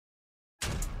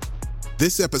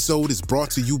This episode is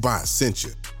brought to you by Essentia.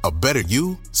 A better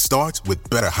you starts with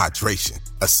better hydration.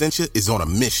 Essentia is on a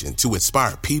mission to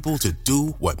inspire people to do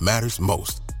what matters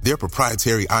most. Their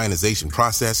proprietary ionization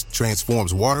process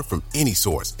transforms water from any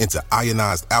source into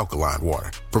ionized alkaline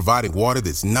water, providing water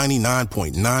that's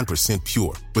 99.9%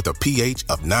 pure with a pH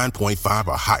of 9.5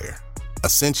 or higher.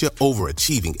 Essentia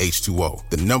overachieving H2O,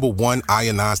 the #1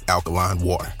 ionized alkaline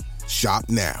water. Shop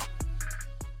now.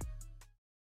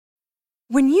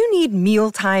 When you need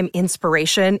mealtime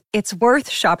inspiration, it's worth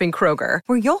shopping Kroger,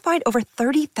 where you'll find over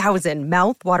 30,000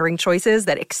 mouth-watering choices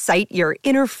that excite your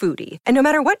inner foodie. And no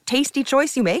matter what tasty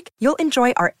choice you make, you'll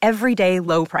enjoy our everyday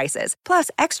low prices, plus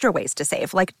extra ways to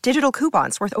save, like digital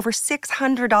coupons worth over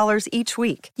 $600 each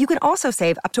week. You can also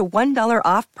save up to $1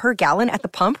 off per gallon at the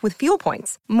pump with fuel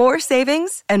points. More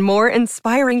savings and more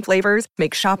inspiring flavors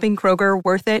make shopping Kroger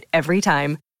worth it every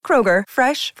time. Kroger,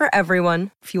 fresh for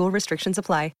everyone. Fuel restrictions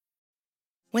apply.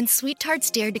 When Sweet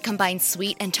Tarts dared to combine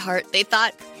sweet and tart, they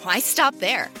thought, why stop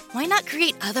there? Why not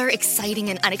create other exciting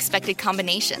and unexpected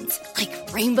combinations? Like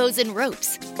rainbows and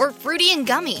ropes, or fruity and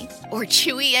gummy, or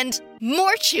chewy and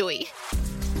more chewy.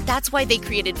 That's why they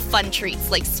created fun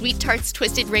treats like Sweet Tarts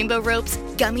Twisted Rainbow Ropes,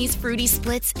 Gummies Fruity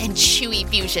Splits, and Chewy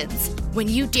Fusions. When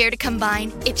you dare to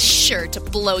combine, it's sure to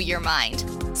blow your mind.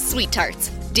 Sweet Tarts,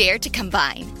 dare to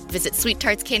combine. Visit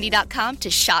sweettartscandy.com to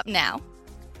shop now.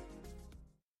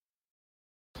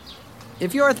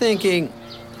 If you're thinking,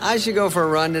 I should go for a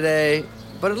run today,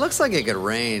 but it looks like it could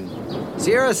rain,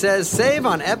 Sierra says save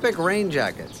on epic rain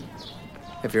jackets.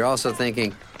 If you're also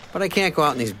thinking, but I can't go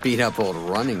out in these beat-up old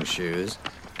running shoes,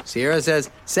 Sierra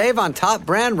says save on top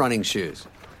brand running shoes.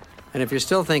 And if you're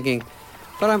still thinking,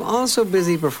 but I'm also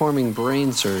busy performing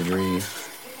brain surgery,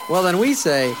 well then we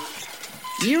say,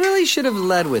 you really should have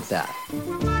led with that.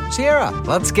 Sierra,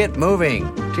 let's get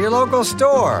moving to your local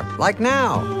store, like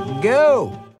now.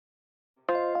 Go!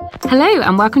 Hello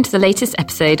and welcome to the latest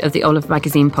episode of the Olive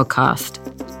Magazine podcast.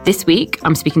 This week,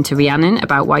 I'm speaking to Rhiannon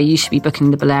about why you should be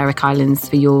booking the Balearic Islands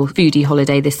for your foodie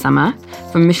holiday this summer.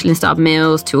 From Michelin-starred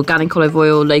meals to organic olive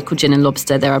oil, local gin and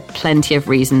lobster, there are plenty of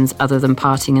reasons other than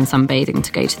partying and sunbathing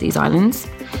to go to these islands.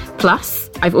 Plus,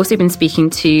 I've also been speaking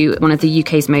to one of the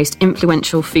UK's most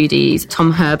influential foodies,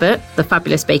 Tom Herbert, the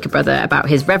fabulous baker brother, about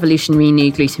his revolutionary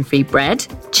new gluten-free bread,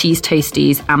 cheese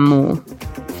toasties and more.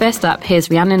 First up, here's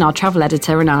Rhiannon, our travel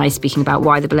editor, and I speaking about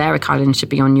why the Balearic Islands should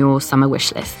be on your summer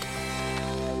wish list.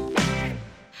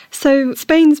 So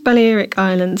Spain's Balearic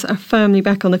Islands are firmly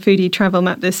back on the foodie travel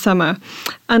map this summer.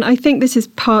 And I think this is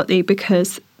partly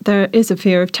because there is a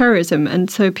fear of terrorism, and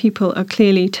so people are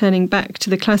clearly turning back to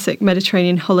the classic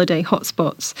Mediterranean holiday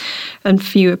hotspots, and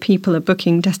fewer people are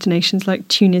booking destinations like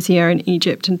Tunisia and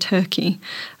Egypt and Turkey,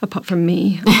 apart from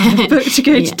me. I've booked to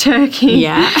go to Turkey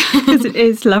because it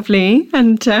is lovely,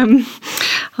 and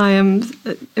I am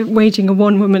waging a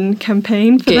one-woman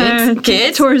campaign for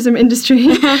the tourism industry.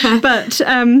 But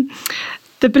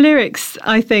the Balearics,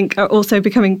 I think, are also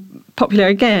becoming popular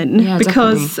again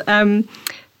because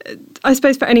I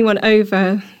suppose for anyone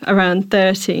over around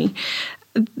 30,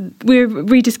 we're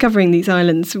rediscovering these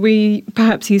islands. We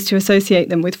perhaps used to associate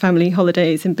them with family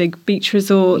holidays and big beach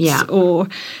resorts or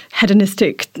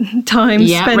hedonistic time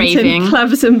spent raving in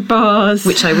clubs and bars.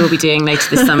 Which I will be doing later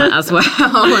this summer as well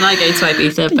when I go to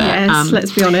Ibiza. But, yes,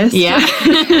 let's be honest. Yeah.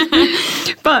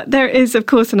 But there is, of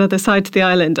course, another side to the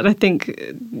island. And I think,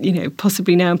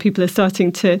 possibly now people are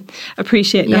starting to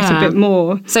appreciate that a bit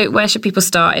more. So where should people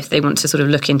start if they want to sort of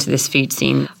look into this food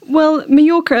scene? Well,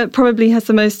 Mallorca probably has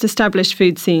the most established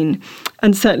food scene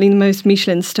and certainly the most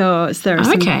Michelin stars. There are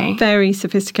some very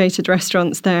sophisticated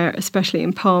restaurants there, especially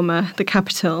in Palma, the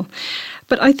capital.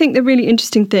 But I think the really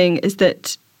interesting thing is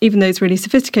that even those really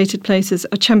sophisticated places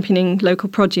are championing local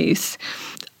produce.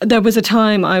 There was a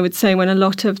time, I would say, when a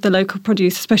lot of the local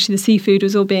produce, especially the seafood,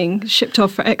 was all being shipped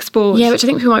off for export. Yeah, which I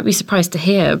think people might be surprised to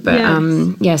hear. But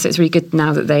so it's really good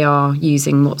now that they are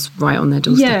using what's right on their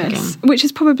doorstep again. Which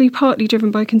is probably partly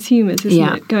driven by consumers, isn't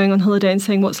it? Going on holiday and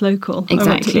saying what's local. Exactly. I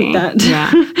want to eat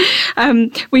that.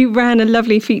 Yeah. We ran a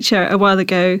lovely feature a while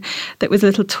ago that was a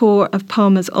little tour of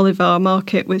Palma's Olivar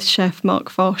market with chef Mark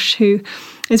Foch, who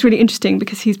is really interesting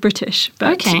because he's British,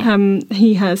 but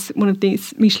he has one of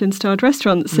these Michelin-starred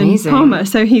restaurants in Palma,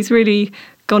 so he's really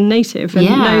gone native and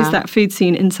knows that food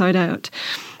scene inside out.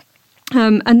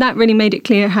 And that really made it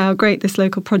clear how great this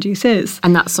local produce is.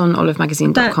 And that's on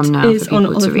olivemagazine.com now. That is on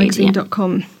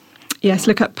olivemagazine.com. Yes,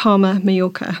 look up Palma,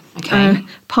 Mallorca. Okay.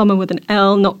 Palma with an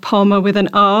L, not Palma with an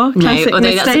R. Classic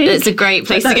although mistake. that's a great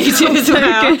place to go to as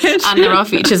well. Good. And there are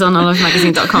features on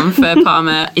olivemagazine.com for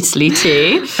Palma, Italy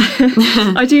too.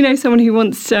 I do know someone who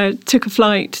once took a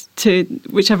flight to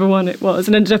whichever one it was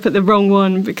and ended up at the wrong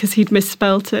one because he'd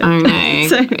misspelt it. Oh no.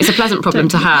 So, it's a pleasant problem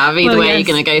to have. Either way, you're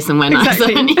going to go somewhere nice,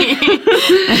 aren't you?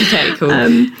 Okay, cool.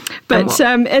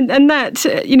 And that,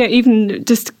 even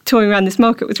just touring around this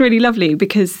market was really lovely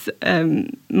because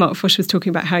Mark Foch was talking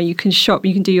about how you can shop,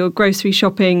 you can do your grocery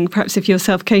shopping, perhaps if you're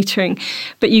self-catering,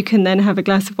 but you can then have a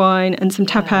glass of wine and some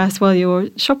tapas while you're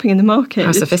shopping in the market.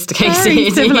 How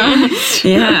sophisticated.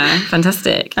 Yeah,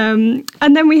 fantastic. And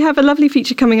then we have a lovely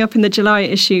feature coming up in the July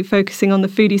issue focusing on the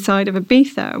foodie side of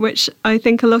Ibiza, which I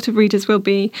think a lot of readers will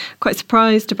be quite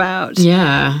surprised about.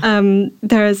 Yeah.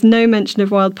 There is no mention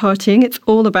of wild partying. It's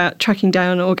all about tracking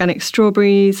down organic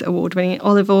strawberries, award-winning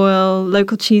olive oil,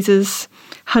 local cheeses,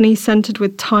 honey scented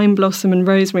with thyme blossom and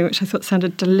rosemary, which I thought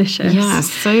sounded delicious. Yeah,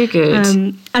 so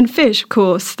good. And fish, of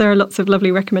course. There are lots of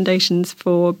lovely recommendations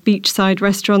for beachside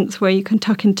restaurants where you can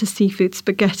tuck into seafood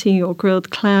spaghetti or grilled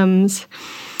clams.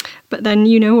 But then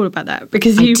you know all about that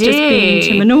because you've just been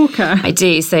to Menorca. I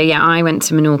do. So, yeah, I went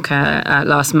to Menorca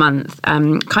last month,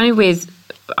 kind of with,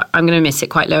 I'm going to admit it,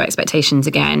 quite low expectations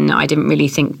again. I didn't really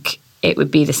think it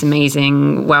would be this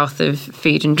amazing wealth of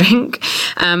food and drink.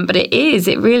 But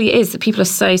it really is. The people are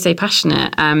so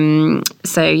passionate.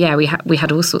 So, yeah, we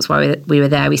had all sorts while we were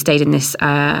there. We stayed in this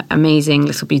amazing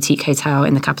little boutique hotel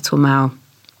in the capital Mall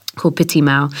called Petit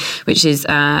Mal, which is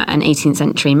an 18th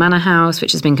century manor house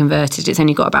which has been converted. It's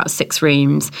only got about 6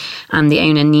 rooms, and the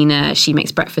owner Nina, she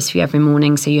makes breakfast for you every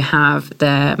morning. So you have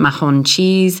the mahon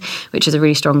cheese, which is a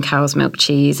really strong cow's milk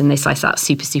cheese, and they slice that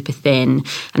super thin,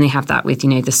 and they have that with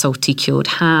the salty cured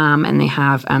ham, and they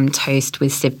have toast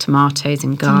with sieved tomatoes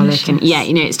and garlic. Delicious.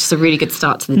 And it's just a really good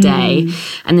start to the day.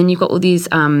 And then you've got all these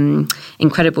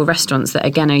incredible restaurants that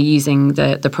again are using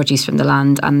the produce from the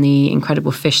land and the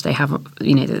incredible fish they have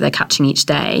that they're catching each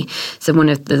day. So one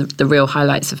of the real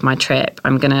highlights of my trip,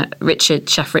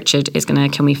 Chef Richard is going to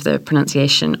kill me for the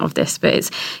pronunciation of this, but it's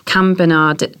Can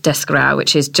Bernard d'Escarau,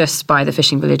 which is just by the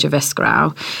fishing village of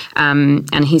Escarau.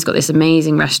 And he's got this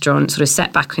amazing restaurant sort of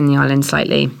set back in the island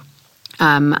slightly.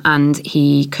 And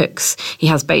he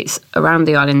has boats around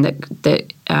the island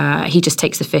that he just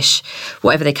takes the fish,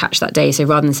 whatever they catch that day. So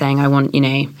rather than saying, I want,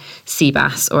 sea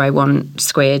bass or I want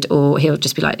squid, or he'll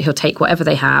just be like, he'll take whatever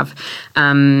they have.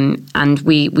 And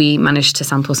we managed to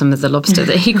sample some of the lobster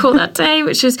that he caught that day,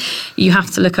 which is, you have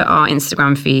to look at our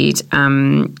Instagram feed,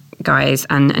 guys,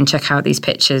 and check out these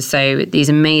pictures. So these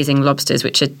amazing lobsters,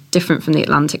 which are different from the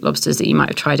Atlantic lobsters that you might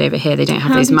have tried over here. They don't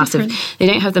have they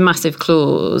don't have the massive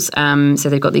claws. So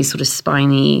they've got these sort of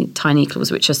spiny, tiny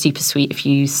claws, which are super sweet if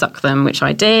you suck them, which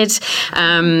I did.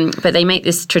 But they make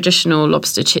this traditional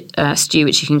lobster stew,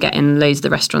 which you can get in loads of the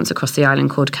restaurants across the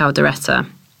island, called caldereta,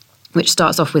 which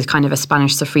starts off with kind of a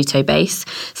Spanish sofrito base.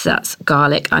 So that's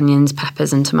garlic, onions,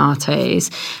 peppers and tomatoes.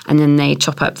 And then they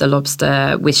chop up the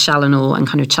lobster with shell and all and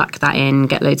kind of chuck that in,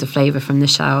 get loads of flavour from the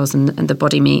shells and the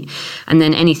body meat. And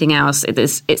then anything else,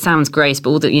 it sounds gross, but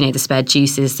all the spare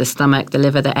juices, the stomach, the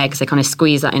liver, the eggs, they kind of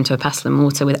squeeze that into a pestle and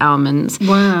mortar with almonds.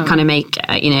 Wow. Kind of make,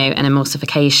 an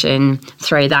emulsification,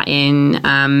 throw that in,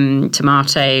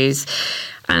 tomatoes.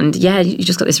 And yeah, you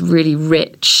just got this really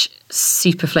rich,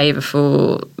 super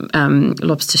flavourful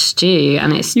lobster stew,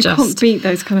 and you can't beat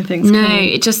those kind of things. No,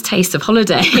 it just tastes of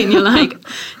holiday, and you're like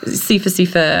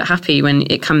super happy when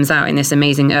it comes out in this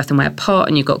amazing earthenware pot,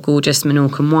 and you've got gorgeous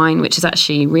Menorcan wine, which is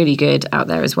actually really good out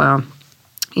there as well.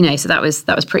 So that was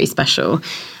pretty special.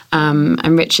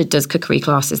 And Richard does cookery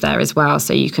classes there as well,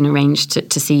 so you can arrange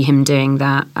to see him doing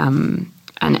that, and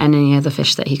any other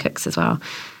fish that he cooks as well.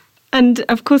 And,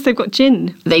 of course, they've got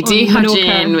gin. They do have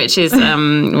gin, which is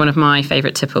one of my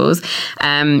favourite tipples.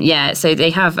 So they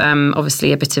have,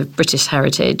 obviously, a bit of British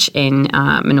heritage in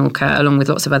Menorca, along with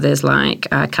lots of others like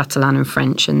Catalan and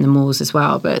French and the Moors as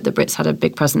well. But the Brits had a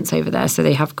big presence over there. So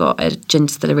they have got a gin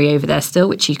distillery over there still,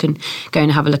 which you can go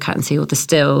and have a look at and see all the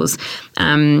stills.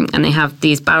 And they have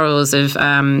these barrels of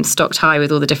stocked high with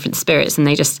all the different spirits, and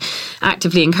they just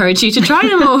actively encourage you to try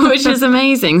them all, which is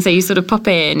amazing. So you sort of pop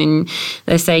in and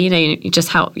they say, you just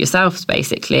help yourselves,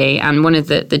 basically. And one of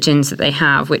the gins that they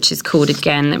have, which is called,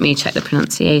 again, let me check the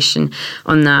pronunciation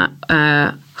on that,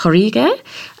 Jorge gin.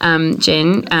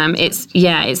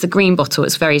 It's a green bottle.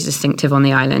 It's very distinctive on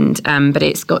the island, but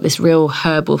it's got this real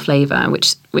herbal flavour,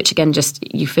 which again,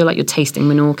 just you feel like you're tasting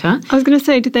Menorca. I was going to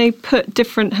say, did they put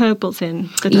different herbals in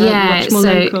that are much more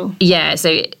local? Yeah,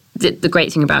 so the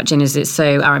great thing about gin is it's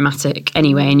so aromatic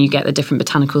anyway, and you get the different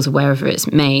botanicals of wherever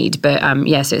it's made. But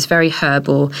so it's very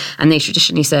herbal, and they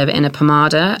traditionally serve it in a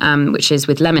pomada, which is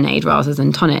with lemonade rather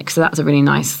than tonic. So that's a really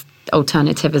nice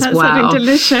alternative as well. That's something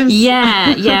delicious.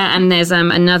 Yeah. And there's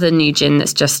another new gin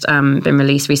that's just been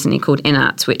released recently called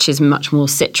Inat, which is much more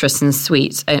citrus and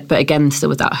sweet, but again still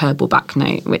with that herbal back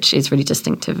note, which is really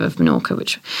distinctive of Menorca,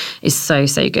 which is so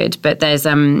good. But there's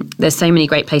so many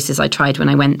great places I tried when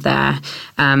I went there,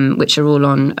 which are all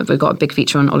on. We've got a big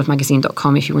feature on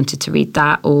oliveMagazine.com if you wanted to read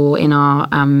that, or in our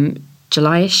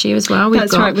July issue as well.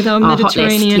 That's right, with our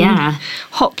Mediterranean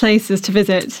hot places to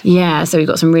visit. Yeah, so we've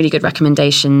got some really good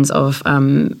recommendations of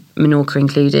Menorca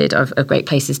included, of great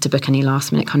places to book any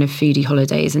last minute kind of foodie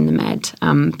holidays in the Med.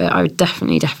 But I would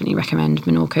definitely recommend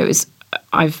Menorca.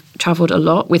 I've travelled a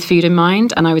lot with food in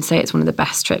mind, and I would say it's one of the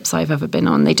best trips I've ever been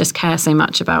on. They just care so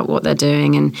much about what they're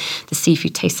doing, and the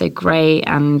seafood tastes so great,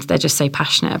 and they're just so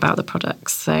passionate about the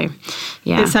products. So,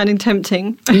 yeah. It's sounding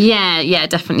tempting. Yeah,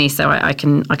 definitely. So I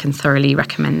can thoroughly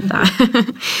recommend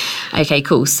that. Okay,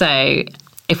 cool. So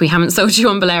if we haven't sold you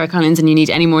on Balearic Islands and you need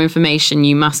any more information,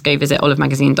 you must go visit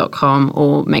oliveMagazine.com,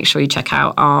 or make sure you check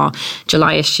out our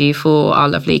July issue for our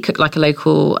lovely Cook Like a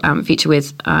Local feature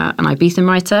with an Ibethan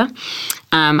writer,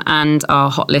 and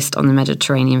our hot list on the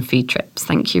Mediterranean food trips.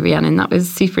 Thank you, Rhiannon. That was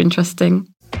super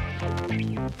interesting.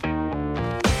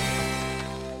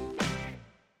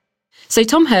 So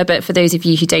Tom Herbert, for those of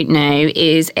you who don't know,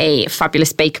 is a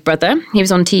fabulous baker brother. He was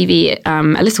on TV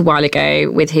a little while ago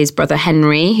with his brother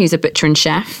Henry, who's a butcher and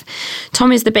chef.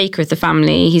 Tom is the baker of the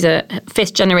family. He's a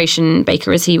fifth-generation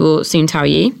baker, as he will soon tell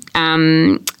you.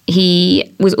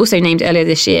 He was also named earlier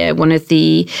this year one of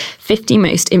the 50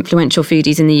 most influential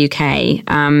foodies in the UK.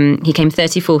 He came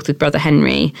 34th with brother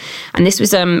Henry. And this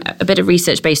was a bit of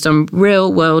research based on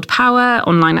real-world power,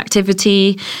 online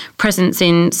activity, presence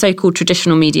in so-called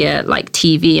traditional media like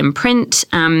TV and print,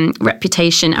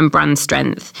 reputation and brand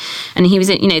strength. And he was,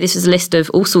 this was a list of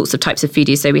all sorts of types of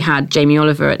foodies. So we had Jamie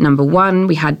Oliver at number 1.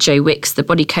 We had Joe Wicks, the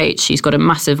body coach, who's got a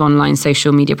massive online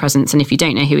social media presence. And if you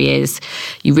don't know who he is,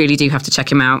 you really do have to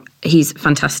check him out. He's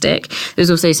fantastic. There's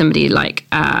also somebody like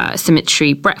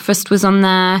Symmetry Breakfast was on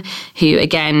there, who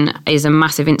again is a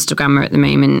massive Instagrammer at the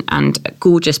moment, and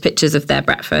gorgeous pictures of their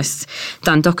breakfasts.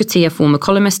 Dan Doherty, a former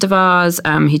columnist of ours,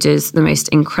 who does the most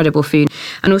incredible food.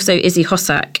 And also Izzy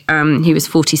Hossack, who was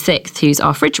 46th, who's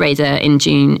our fridge raider in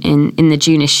June, in the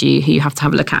June issue, who you have to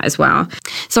have a look at as well.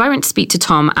 So I went to speak to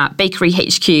Tom at Bakery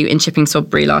HQ in Chipping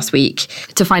Sodbury last week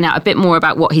to find out a bit more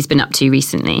about what he's been up to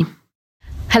recently.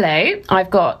 Hello, I've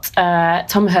got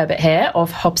Tom Herbert here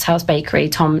of Hobbs House Bakery.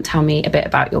 Tom, tell me a bit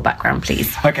about your background,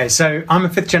 please. Okay, so I'm a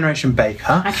fifth-generation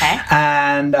baker. Okay.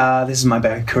 And this is my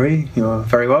bakery. You're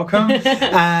very welcome.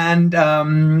 And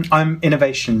I'm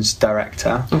innovations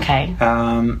director. Okay.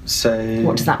 So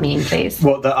what does that mean, please?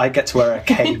 What, that I get to wear a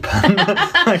cape and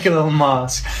like a little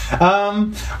mask.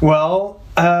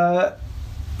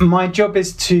 My job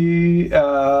is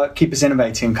to keep us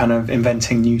innovating, kind of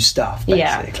inventing new stuff,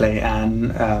 basically,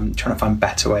 and trying to find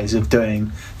better ways of doing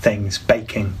things,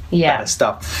 baking better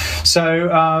stuff.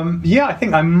 So, I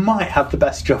think I might have the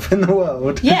best job in the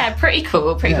world. Yeah, pretty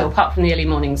cool, apart from the early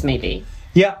mornings, maybe.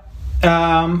 Yeah.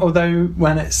 Although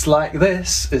when it's like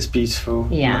this, it's beautiful.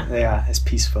 Yeah, it's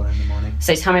peaceful in the morning.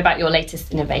 So tell me about your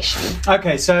latest innovation.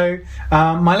 Okay, so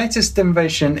my latest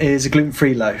innovation is a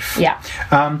gluten-free loaf. Yeah.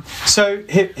 So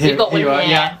here You've got one you are. Here.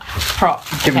 Yeah. Prop.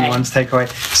 Give me one to take away.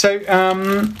 So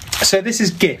this is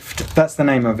Gift. That's the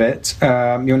name of it.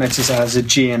 You'll notice it has a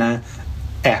G and a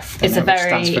F. It's which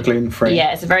stands for gluten-free.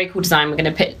 Yeah, it's a very cool design. We're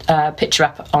going to put picture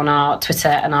up on our Twitter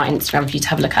and our Instagram for you to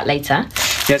have a look at later.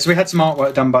 Yeah, so we had some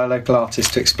artwork done by a local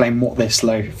artist to explain what this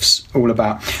loaf's all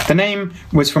about. The name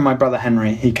was from my brother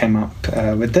Henry. He came up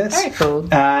with this. Very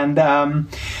cool. And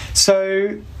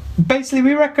so basically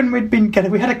we reckon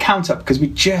we had a count up because we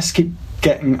just keep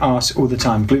getting asked all the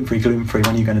time, gluten-free, when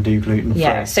are you going to do gluten-free?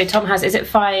 Yeah, so Tom is it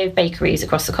 5 bakeries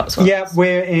across the Cotswolds? Yeah,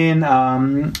 we're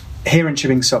in... here in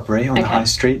Chipping Sodbury on the High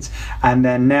Street, and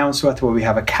then Nailsworth where we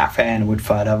have a cafe and a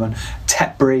wood-fired oven,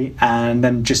 Tetbury, and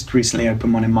then just recently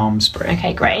opened one in Malmesbury.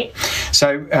 Okay, great.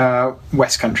 So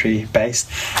West Country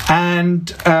based, and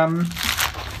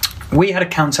we had a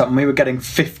count up and we were getting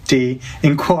 50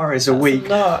 inquiries a week.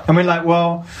 That's a lot. And we're like,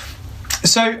 well,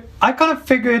 so I kind of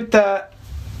figured that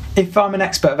if I'm an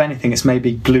expert of anything, it's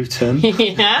maybe gluten.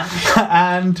 Yeah.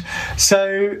 And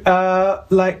so,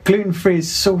 like, gluten-free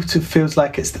sort of feels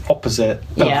like it's the opposite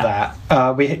of that.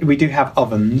 We do have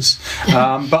ovens,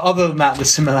 but other than that, the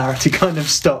similarity kind of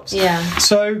stops. Yeah.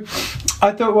 So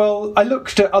I thought, well, I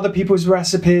looked at other people's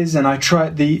recipes and I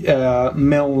tried the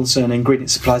mills and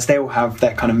ingredient suppliers. They all have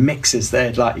their kind of mixes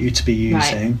they'd like you to be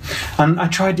using. Right. And I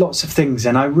tried lots of things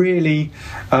and I really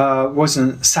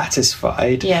wasn't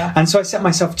satisfied. Yeah. And so I set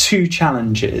myself 2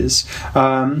 challenges.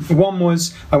 One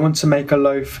was I want to make a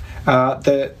loaf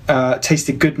that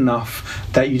tasted good enough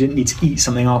that you didn't need to eat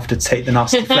something after to take the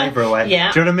nasty flavour away.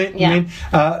 Yeah. Do you know what I mean?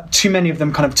 Yeah. Too many of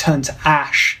them kind of turn to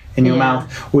ash in your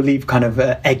mouth or leave kind of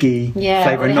eggy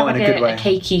flavour, not in a good way. A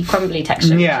cakey, crumbly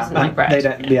texture, which isn't like bread. They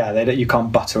don't, you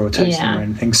can't butter or toast them or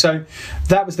anything. So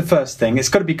that was the first thing. It's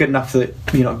got to be good enough that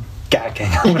you're not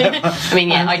gagging or whatever. I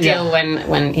mean, ideal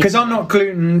when... Because I'm not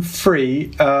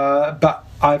gluten-free, but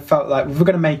I felt like if we're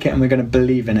going to make it and we're going to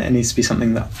believe in it, it needs to be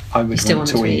something that I would want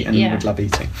to eat and would love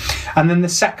eating. And then the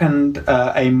second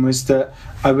aim was that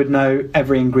I would know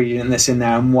every ingredient that's in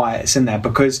there and why it's in there,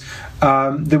 because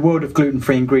the world of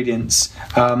gluten-free ingredients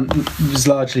was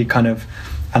largely kind of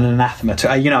an anathema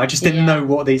to I just didn't know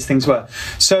what these things were.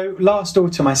 So last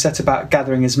autumn I set about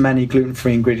gathering as many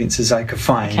gluten-free ingredients as I could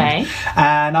find,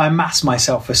 and I amassed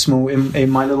myself a small in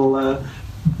my little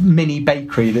mini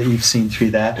bakery that you've seen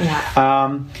through there.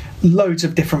 Loads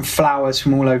of different flours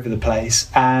from all over the place,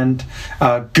 and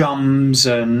gums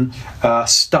and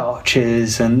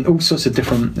starches and all sorts of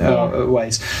different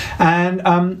ways. And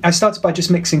I started by just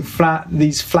mixing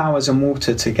these flours and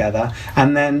water together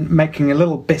and then making a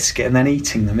little biscuit and then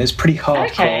eating them. It was pretty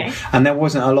hardcore, and there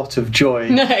wasn't a lot of joy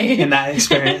in that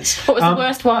experience. What was the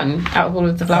worst one out of all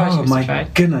of the flours you tried? Oh my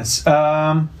goodness.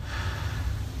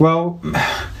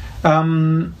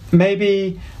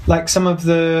 Maybe like some of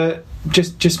the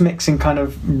just mixing kind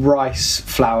of rice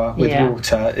flour with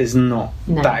water is not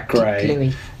that great.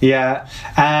 Gluey. Yeah,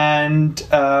 and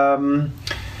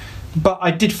but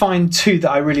I did find 2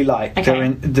 that I really liked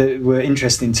that were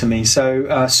interesting to me.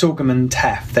 So sorghum and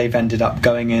teff, they've ended up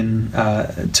going in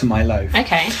to my loaf.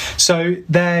 So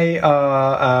they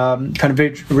are kind of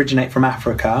originate from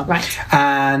Africa,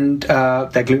 and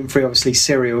they're gluten-free, obviously,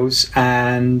 cereals,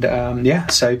 and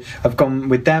so I've gone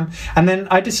with them. And then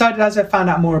I decided, as I found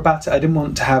out more about it, I didn't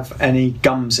want to have any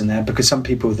gums in there, because some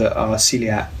people that are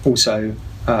celiac also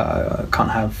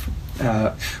can't have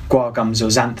guar gums or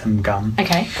xanthan gum.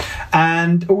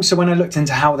 And also when I looked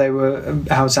into how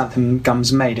xanthan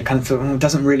gums made, I kind of thought, it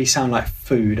doesn't really sound like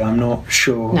food. I'm not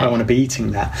sure I want to be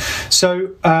eating that.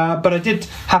 So but I did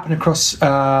happen across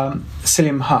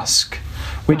psyllium husk,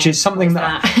 which is something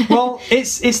that well,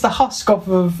 it's the husk off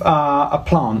of a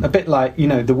plant, a bit like,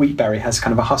 the wheat berry has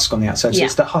kind of a husk on the outside, so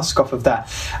it's the husk off of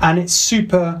that, and it's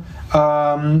super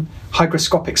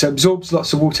hygroscopic, so it absorbs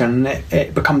lots of water and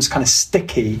it becomes kind of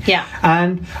sticky.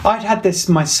 And I'd had this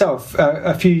myself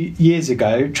a few years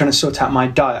ago, trying to sort out my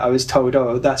diet. I was told,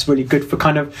 that's really good for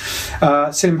kind of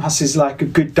psyllium husk is like a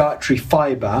good dietary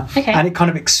fibre, and it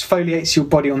kind of exfoliates your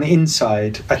body on the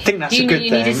inside. I think that's a good thing.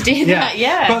 You needed to do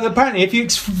that, but apparently if you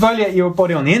exfoliate your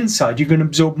body on the inside, you're going to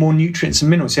absorb more nutrients and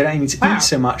minerals, so you don't need to eat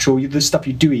so much, or the stuff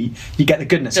you do eat, you get the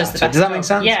goodness out of it. Does that make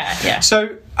sense?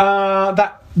 So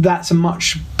that's a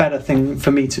much better thing for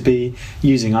me to be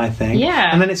using, I think.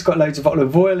 And then it's got loads of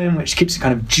olive oil in, which keeps it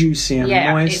kind of juicy and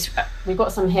moist. We've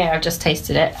got some here, I've just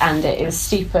tasted it, and it is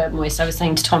super moist. I was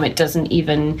saying to Tom, it doesn't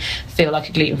even feel like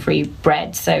a gluten-free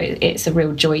bread, so it's a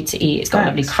real joy to eat. It's got a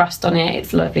lovely crust on it,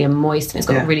 it's lovely and moist, and it's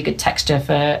got a really good texture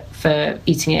for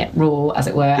eating it raw, as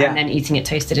it were, and then eating it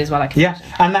toasted as well.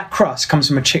 And that crust comes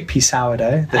from a chickpea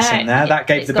sourdough that's in there. That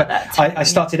gave the best. I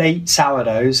started 8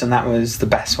 sourdoughs, and that was the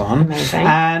best one. Amazing.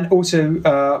 And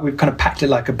also we've kind of packed it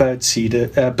like a bird feeder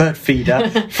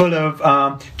full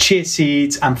of chia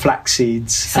seeds and flax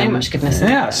seeds. So much goodness in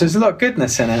it. So there's a lot of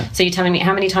goodness in it. So you're telling me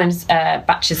how many times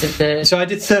batches of the... So I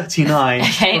did 39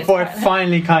 before I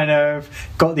finally kind of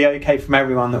got the okay from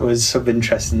everyone that was sort of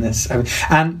interested in this.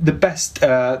 And the best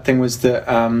thing was that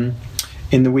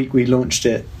in the week we launched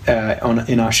it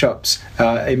in our shops,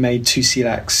 it made 2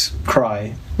 celiacs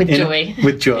cry. With joy.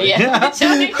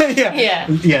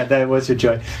 There was a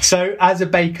joy. So as a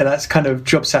baker, that's kind of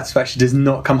job satisfaction does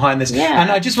not come high in this. And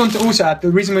I just want to also add,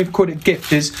 the reason we've called it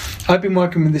gift is I've been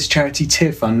working with this charity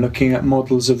Tear Fund, looking at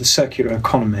models of the circular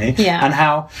economy, and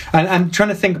how and trying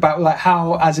to think about like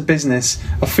how, as a business,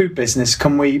 a food business,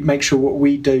 can we make sure what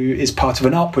we do is part of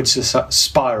an upwards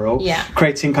spiral,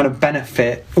 creating kind of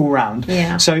benefit all round.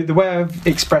 So the way I've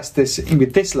explained expressed this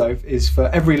with this loaf is for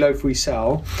every loaf we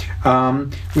sell,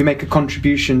 we make a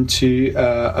contribution to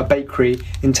a bakery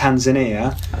in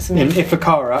Tanzania, in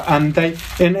Ifakara, and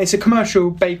it's a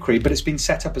commercial bakery, but it's been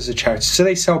set up as a charity. So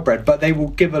they sell bread, but they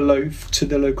will give a loaf to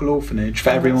the local orphanage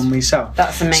for everyone we sell.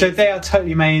 That's amazing. So they are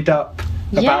totally made up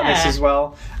about this as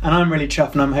well, and I'm really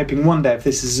chuffed, and I'm hoping one day, if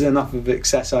this is enough of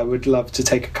success, I would love to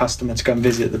take a customer to go and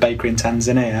visit the bakery in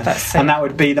Tanzania. And that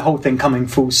would be the whole thing coming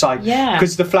full cycle,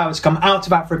 because the flours come out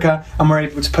of Africa and we're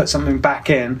able to put something back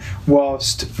in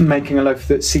whilst making a loaf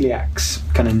that celiacs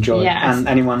can enjoy, and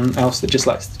anyone else that just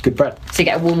likes good bread. So you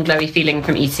get a warm, glowy feeling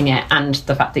from eating it, and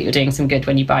the fact that you're doing some good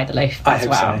when you buy the loaf as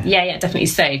well. So. Yeah, definitely.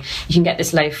 So you can get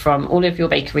this loaf from all of your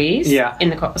bakeries in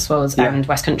the Cotswolds and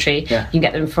West Country. You can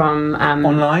get them from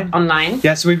online.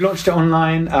 Yeah, so we've launched it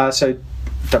online.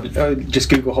 Just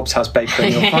Google Hobbs House Bakery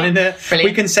and you'll find it.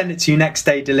 We can send it to you next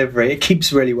day delivery. It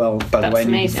keeps really well, by the way,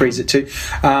 and you can freeze it too.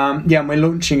 And we're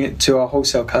launching it to our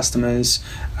wholesale customers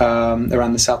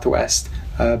around the southwest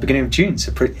beginning of June.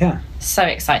 So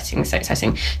exciting.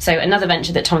 So another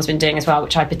venture that Tom's been doing as well,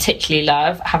 which I particularly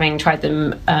love, having tried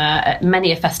them at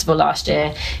many a festival last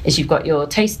year, is you've got your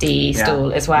toasty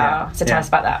stall as well. So tell us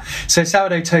about that. So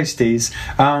sourdough toasties.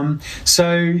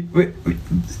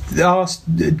 Our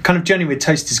kind of journey with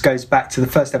toasties goes back to the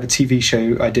first ever TV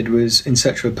show I did, was In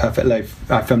Search of a Perfect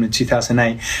Loaf. I filmed in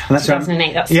 2008. And that's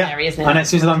 2008, that's scary, isn't it? I know, it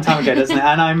seems a long time ago, doesn't it?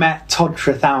 And I met Todd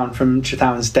Trethowan from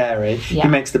Trethowan's Dairy. He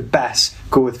makes the best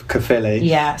Gorth Kafili.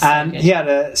 And he had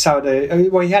a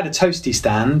sourdough, he had a toasty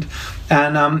stand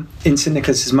and in St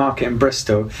Nicholas's Market in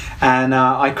Bristol, and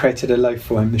I created a loaf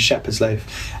for him, the shepherd's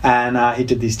loaf, and he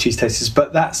did these cheese toasters,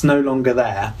 but that's no longer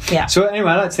there. So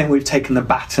anyway, I like to think we've taken the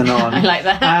baton on. I like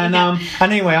that. And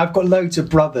anyway, I've got loads of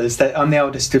brothers. I'm the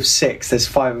eldest of 6. There's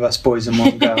 5 of us boys and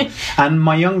 1 girl. And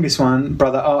my youngest one,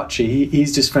 brother Archie,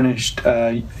 he's just finished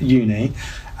uni.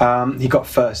 He got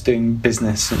first doing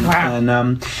business,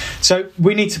 and so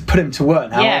we need to put him to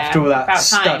work now after all that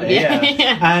study.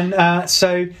 And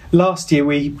so last year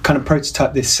we kind of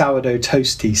prototyped this sourdough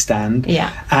toasty stand,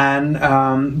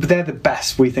 and they're the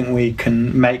best we think we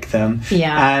can make them.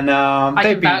 And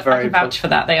they've been very. I can vouch for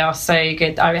that. They are so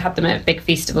good. I had them at a big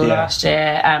festival last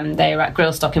year. They were at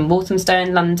Grillstock in Walthamstow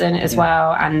in London as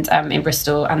well, and in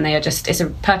Bristol, and they are just—it's a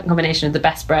perfect combination of the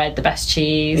best bread, the best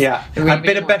cheese, a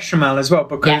bit of bechamel as well,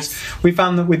 because we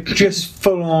found that with just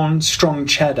full-on strong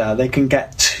cheddar, they can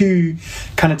get too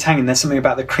kind of tangy. There's something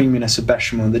about the creaminess of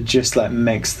bechamel that just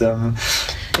makes them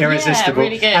irresistible.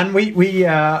 Really good. And we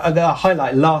the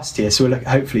highlight last year, so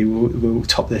hopefully we'll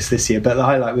top this year. But the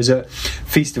highlight was at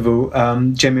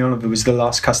Feastival. Jamie Oliver was the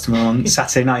last customer on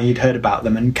Saturday night. He'd heard about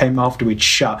them and came after we'd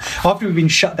been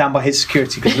shut down by his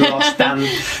security because the last stand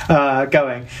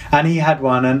going, and he had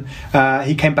one, and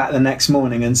he came back the next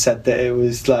morning and said that it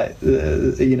was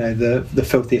the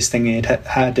filthiest thing he'd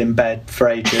had in bed for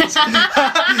ages.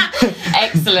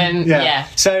 Excellent.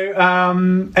 So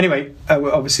anyway,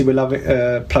 obviously we love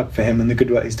it. Plug for him and the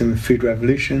good work he's done with Food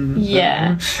Revolution.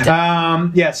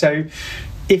 So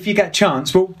if you get a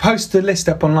chance, we'll post the list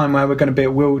up online where we're going to be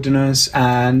at Wilderness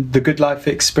and the Good Life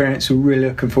Experience. We're really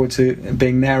looking forward to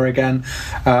being there again.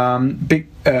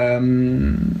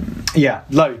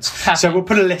 Loads. Perfect. So we'll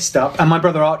put a list up, and my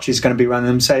brother Archie is going to be running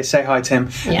them. Say hi to him,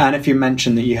 and if you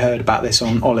mention that you heard about this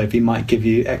on Olive, he might give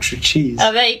you extra cheese.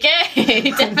 Oh, there you go.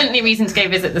 Definitely reason to go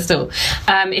visit the stall.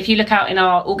 If you look out in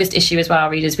our August issue as well,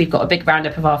 readers, we've got a big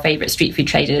roundup of our favourite street food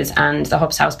traders, and the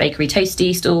Hobbs House Bakery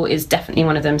Toasty stall is definitely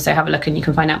one of them, so have a look and you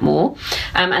can find out more.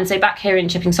 And so back here in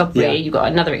Chipping Sodbury, you've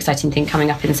got another exciting thing coming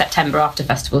up in September after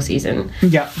festival season.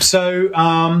 So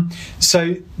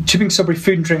Chipping Sodbury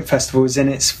Food and Drink Festival is in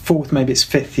its 4th, maybe its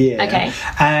 5th year.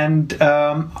 And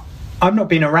I've not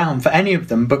been around for any of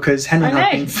them because Henry and I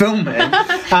have been filming.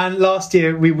 And last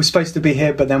year we were supposed to be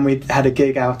here, but then we had a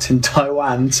gig out in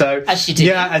Taiwan. So as you do.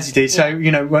 Yeah, as you do. So,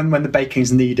 when the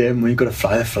baking's needed and we've got to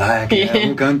fly the flag,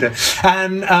 we're going to.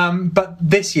 And but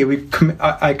this year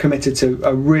I committed to,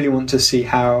 I really want to see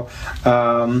how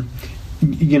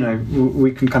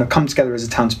we can kind of come together as a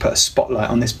town to put a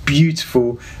spotlight on this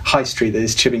beautiful high street that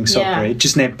is Chipping Sodbury,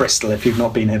 just near Bristol, if you've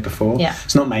not been here before.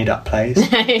 It's not a made-up place.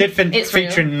 Did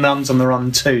feature in Nuns on the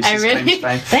Run 2. Oh, really?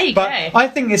 There you go. I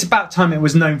think it's about time it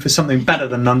was known for something better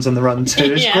than Nuns on the Run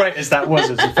 2, as great as that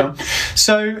was as a film.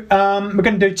 So we're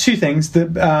going to do 2 things.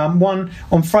 One,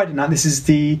 on Friday night, this is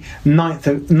the 9th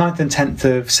and 10th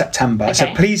of September,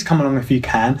 so please come along if you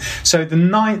can. So the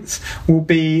 9th will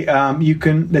be,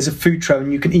 there's a food truck,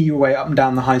 and you can eat your way up and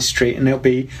down the high street, and it'll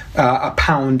be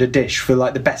 £1 a dish for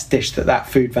the best dish that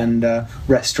food vendor,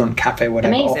 restaurant, cafe,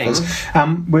 whatever offers.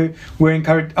 We're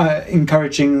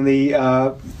encouraging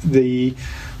the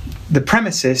the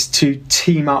premises to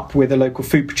team up with a local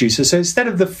food producer. So instead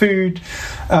of the food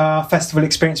festival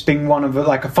experience being one of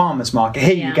like a farmer's market,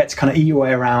 here you get to kind of eat your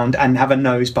way around and have a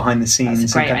nose behind the scenes.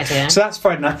 That's a great idea. So that's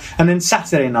Friday night. And then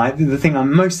Saturday night, the thing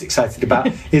I'm most excited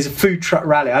about is a food truck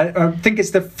rally. I think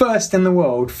it's the first in the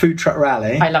world food truck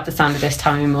rally. I love the sound of this.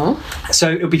 Tell me more.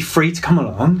 So it'll be free to come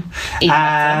along.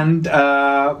 And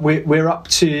we're up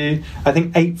to, I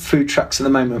think, 8 food trucks at the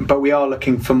moment, but we are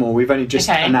looking for more. We've only just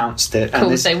announced it.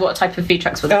 Cool. So what type of food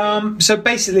trucks will there be? So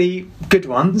basically good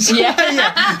ones.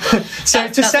 Yeah. So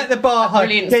to set the bar high,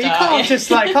 you can't just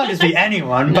be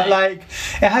anyone, but like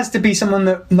it has to be someone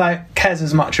that like cares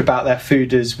as much about their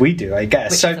food as we do, I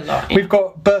guess. Which is a lot, we've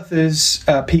got Bertha's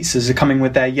Pizzas are coming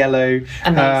with their yellow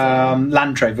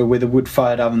Land Rover with a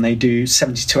wood-fired oven. They do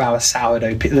 72-hour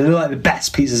sourdough pizza. They're like the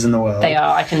best pizzas in the world. They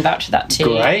are. I can vouch for that too.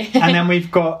 Great. And then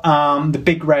we've got the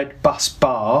Big Red Bus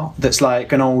Bar that's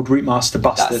like an old Routemasta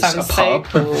bus that's a pub.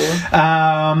 So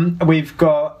cool. We've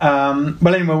got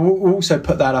well anyway, we'll also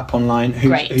put that up online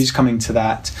who's coming to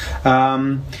that.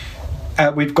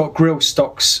 We've got Grill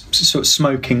Stock's sort of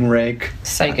smoking rig.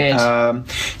 So good.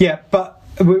 But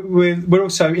we're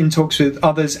also in talks with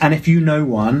others, and if you know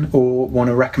one or want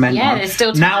to recommend one, there's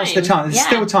still time. Now's the time. There's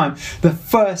still time. The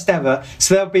first ever.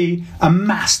 So they'll be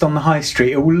amassed on the high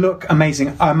street. It will look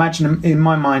amazing. I imagine in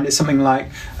my mind it's something like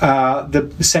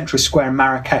the Central Square in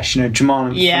Marrakesh, Jamal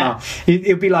and Fanar.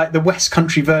 It'll be like the West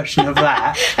Country version of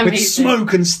that with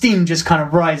smoke and steam just kind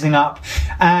of rising up,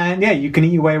 and you can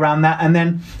eat your way around that. And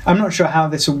then I'm not sure how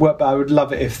this will work, but I would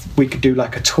love it if we could do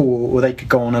like a tour, or they could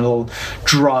go on a little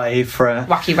drive for a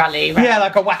wacky rally, right?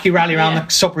 Like a wacky rally around the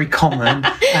Sodbury Common.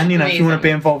 And if you want to be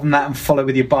involved in that and follow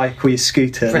with your bike or your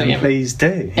scooter, then please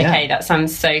do. Okay, that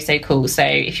sounds so cool. So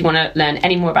if you want to learn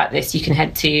any more about this, you can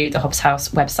head to the Hobbs House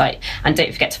website, and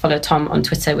don't forget to follow Tom on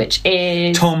Twitter, which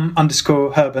is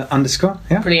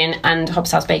Tom_Herbert_. Brilliant. And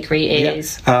Hobbs House Bakery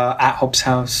is at Hobbs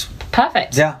House.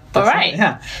 Perfect. All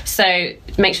right. So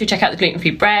make sure you check out the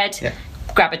gluten-free bread.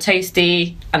 Grab a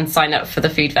toasty and sign up for the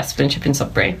food festival in Chipping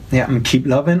Sodbury. And keep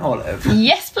loving Olive.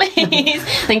 Yes, please.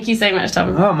 Thank you so much,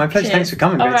 Tom. Oh, my pleasure. Cheers. Thanks for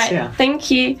coming. All right. Thank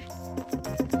you.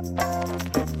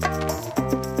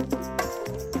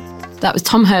 That was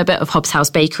Tom Herbert of Hobbs House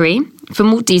Bakery. For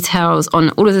more details on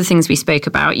all of the things we spoke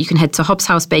about, you can head to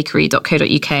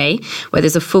hobbshousebakery.co.uk, where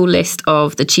there's a full list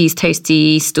of the cheese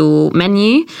toasty stall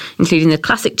menu, including the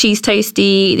classic cheese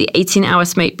toasty, the 18-hour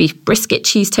smoked beef brisket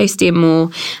cheese toasty and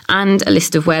more, and a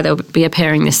list of where they'll be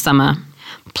appearing this summer.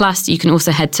 Plus, you can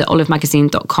also head to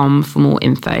olivemagazine.com for more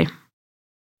info.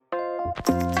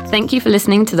 Thank you for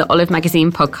listening to the Olive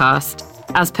Magazine podcast.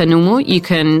 As per normal, you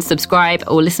can subscribe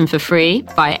or listen for free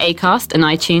via Acast and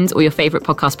iTunes or your favourite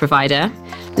podcast provider.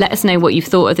 Let us know what you've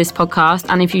thought of this podcast,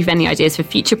 and if you've any ideas for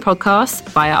future podcasts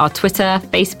via our Twitter,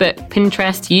 Facebook,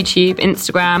 Pinterest, YouTube,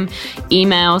 Instagram,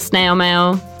 email, snail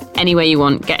mail, anywhere you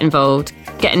want. Get involved,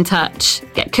 get in touch,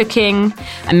 get cooking,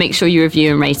 and make sure you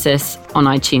review and rate us on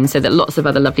iTunes so that lots of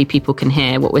other lovely people can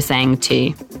hear what we're saying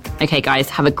too. Okay, guys,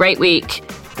 have a great week,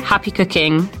 happy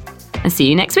cooking, and see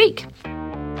you next week.